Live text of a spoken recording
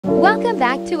Welcome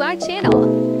back to our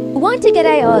channel. Want to get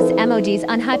iOS emojis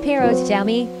on HyperOS,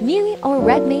 Xiaomi, MIUI, or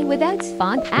Redmi without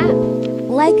font app?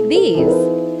 Like these.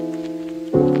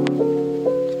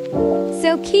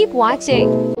 So keep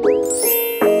watching.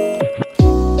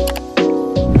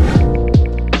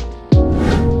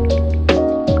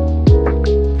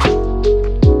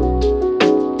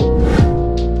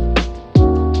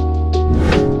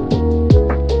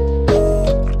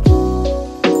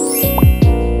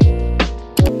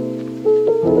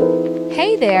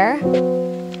 Hey there!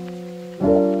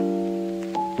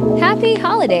 Happy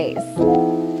holidays!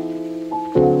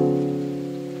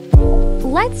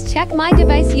 Let's check my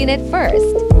device unit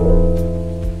first.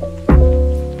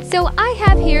 So I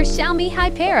have here Xiaomi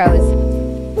HyperOS.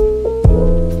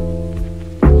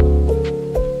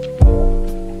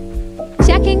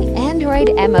 Checking Android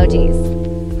emojis.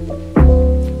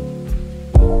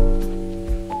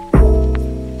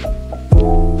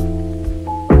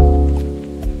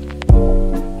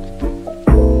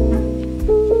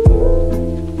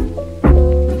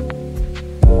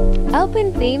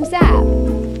 Open Themes app.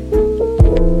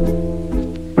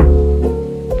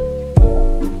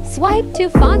 Swipe to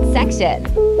Font section.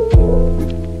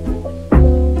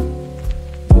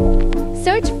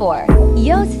 Search for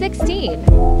iOS 16.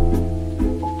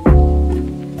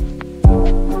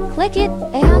 Click it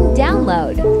and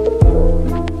download.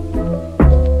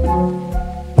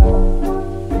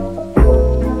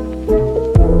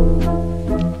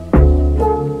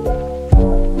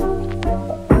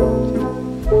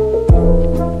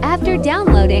 After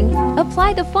downloading,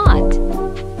 apply the font.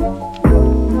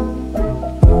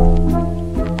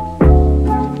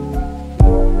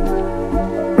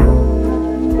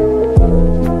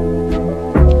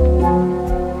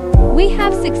 We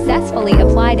have successfully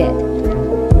applied it.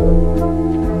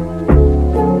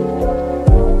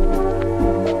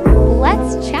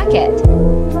 Let's check it.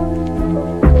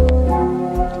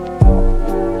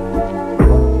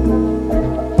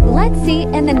 Let's see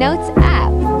in the Notes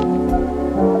app.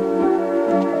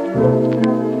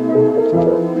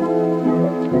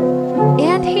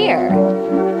 And here.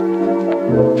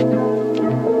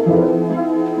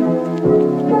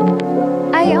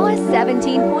 iOS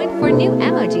 17.4 new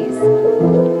emojis.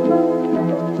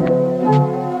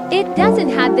 It doesn't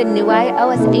have the new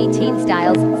iOS 18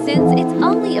 styles since it's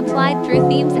only applied through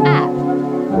Themes app.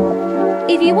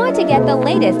 If you want to get the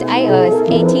latest iOS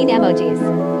 18 emojis,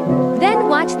 then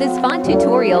watch this font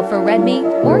tutorial for Redmi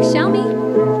or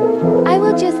Xiaomi. I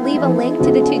will just leave a link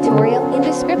to the tutorial in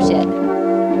description.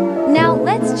 Now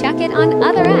let's check it on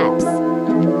other apps.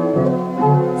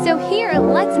 So here,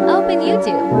 let's open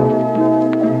YouTube.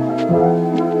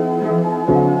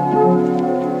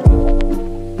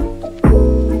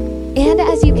 And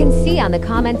as you can see on the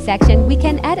comment section, we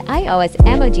can add iOS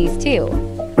emojis too.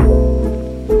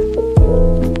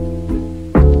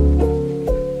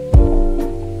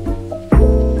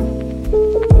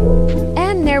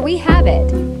 And there we have it.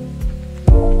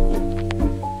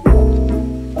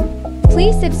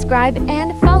 Please subscribe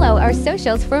and follow our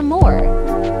socials for more.